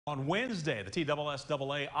On Wednesday, the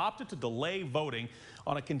TSSAA opted to delay voting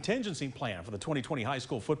on a contingency plan for the 2020 high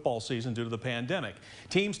school football season due to the pandemic.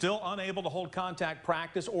 Teams still unable to hold contact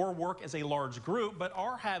practice or work as a large group, but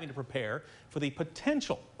are having to prepare for the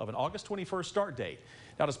potential of an August 21st start date.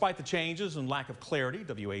 Now, despite the changes and lack of clarity,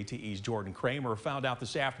 WATE's Jordan Kramer found out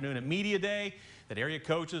this afternoon at Media Day that area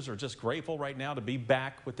coaches are just grateful right now to be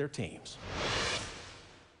back with their teams.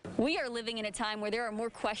 We are living in a time where there are more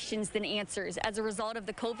questions than answers as a result of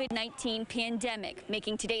the COVID-19 pandemic,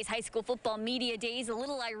 making today's high school football media days a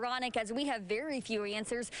little ironic as we have very few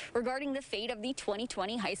answers regarding the fate of the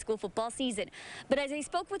 2020 high school football season. But as I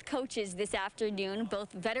spoke with coaches this afternoon,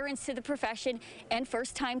 both veterans to the profession and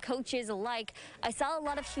first-time coaches alike, I saw a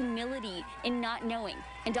lot of humility in not knowing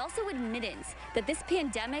and also admittance that this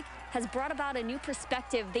pandemic has brought about a new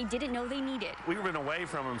perspective they didn't know they needed. We've been away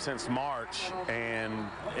from them since March, and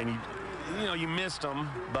you missed them,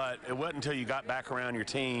 but it wasn't until you got back around your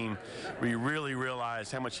team where you really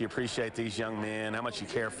realized how much you appreciate these young men, how much you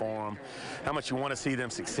care for them, how much you want to see them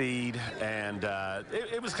succeed, and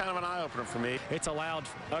it was kind of an eye-opener for me. It's allowed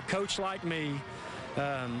a coach like me,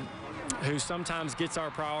 who sometimes gets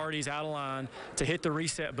our priorities out of line, to hit the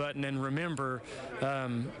reset button and remember,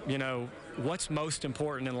 what's most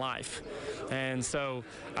important in life. And so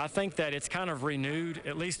I think that it's kind of renewed,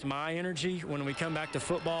 at least my energy, when we come back to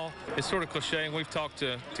football. It's sort of cliche, and we've talked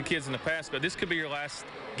to kids in the past, but this could be your last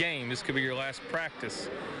game. This could be your last practice.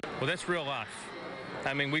 Well, that's real life.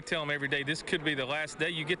 I mean, we tell them every day, this could be the last day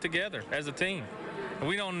you get together as a team. And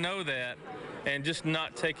we don't know that, and just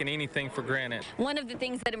not taking anything for granted. One of the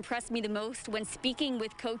things that impressed me the most when speaking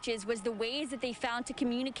with coaches was the ways that they found to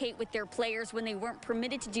communicate with their players when they weren't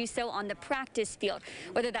permitted to do so on the practice field,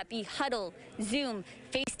 whether that be huddle, Zoom,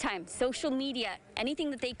 FaceTime, social media,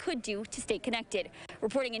 anything that they could do to stay connected.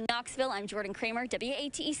 Reporting in Knoxville, I'm Jordan Kramer,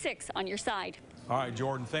 WATE 6 on your side. All right,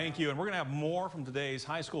 Jordan, thank you. And we're going to have more from today's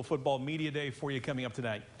high school football media day for you coming up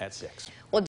tonight at 6. Well,